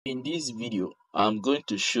In this video, I'm going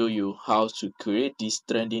to show you how to create these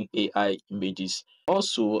trending AI images.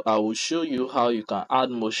 Also, I will show you how you can add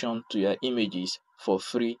motion to your images for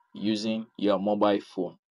free using your mobile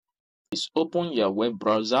phone. Is open your web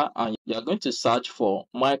browser and you're going to search for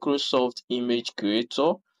Microsoft Image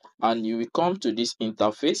Creator and you will come to this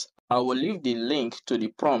interface. I will leave the link to the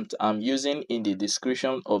prompt I'm using in the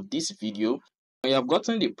description of this video. When you have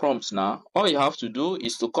gotten the prompt now, all you have to do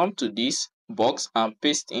is to come to this box and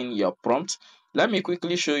paste in your prompt. Let me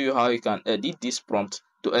quickly show you how you can edit this prompt.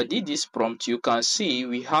 To edit this prompt, you can see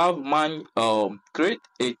we have create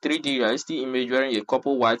a 3D realistic image wearing a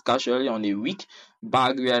couple white casually on a weak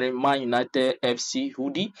bag wearing Man United FC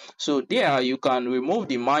hoodie. So there you can remove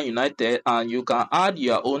the Man United and you can add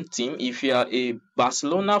your own team. If you are a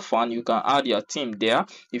Barcelona fan, you can add your team there.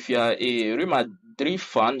 If you are a Real Madrid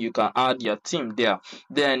fan, you can add your team there.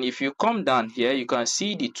 Then if you come down here, you can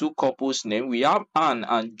see the two couples name. We have Anne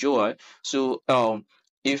and Joy. So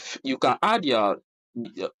if you can add your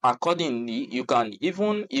accordingly, you can,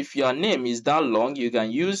 even if your name is that long, you can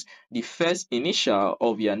use the first initial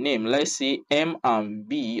of your name, let's say M and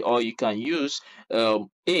B, or you can use A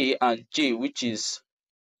and J, which is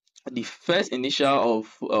the first initial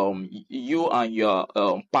of you and your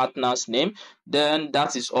partner's name. Then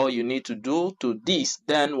that is all you need to do to this.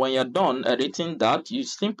 Then when you're done editing that, you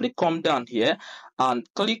simply come down here and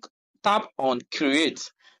tap on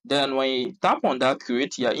create. Then when you tap on that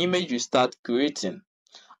create, your image will start creating.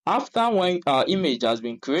 After when our image has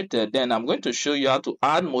been created, then I'm going to show you how to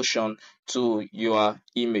add motion to your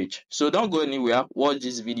image. So don't go anywhere, watch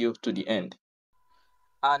this video to the end.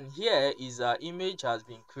 And here is our image has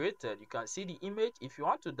been created. You can see the image. If you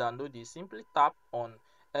want to download it, simply tap on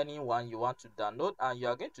any one you want to download and you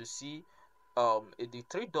are going to see the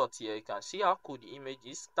three dots here. You can see how cool the image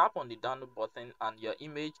is. Tap on the download button and your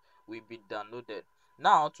image will be downloaded.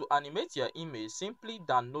 Now to animate your image, simply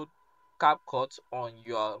download CapCut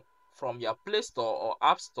from your Play Store or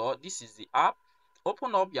App Store. This is the app.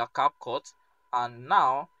 Open up your CapCut and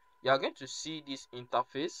now you are going to see this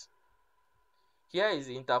interface. Here is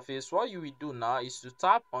the interface. What you will do now is to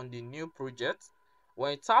tap on the new project.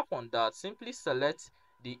 When you tap on that, simply select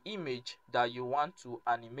the image that you want to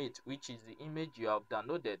animate, which is the image you have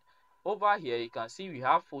downloaded. Over here you can see we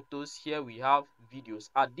have photos. Here we have videos.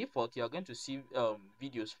 At default you are going to see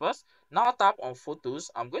videos first. Now tap on photos.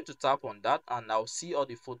 I'm going to tap on that and I'll see all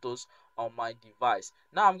the photos on my device.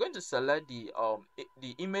 Now I'm going to select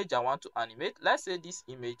the image I want to animate. Let's say this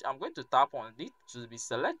image. I'm going to tap on it to be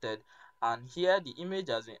selected and here the image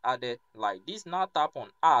has been added like this. Now tap on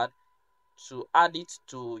add to add it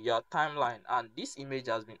to your timeline and this image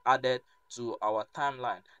has been added to our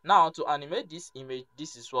timeline. Now to animate this image,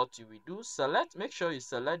 this is what you will do. Make sure you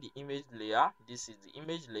select the image layer. This is the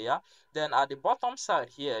image layer. Then at the bottom side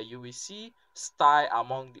here you will see style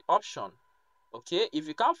among the option. Okay, if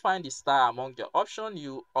you can't find the style among the option,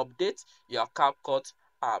 you update your CapCut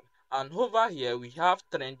app. And over here we have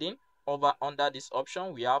trending. Over under this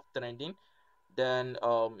option we have trending. Then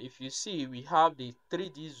if you see, we have the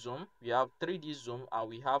 3D zoom, and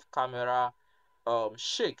we have camera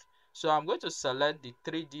shake. So I'm going to select the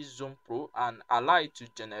 3D zoom pro and allow it to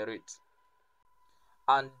generate.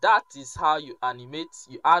 And that is how you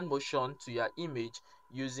add motion to your image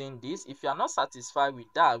using this. If you are not satisfied with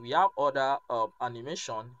that, we have other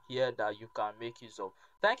animation here that you can make use of.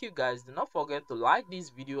 Thank you guys. Do not forget to like this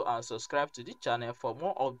video and subscribe to the channel for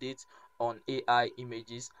more updates on AI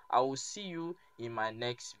images. I will see you in my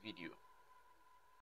next video.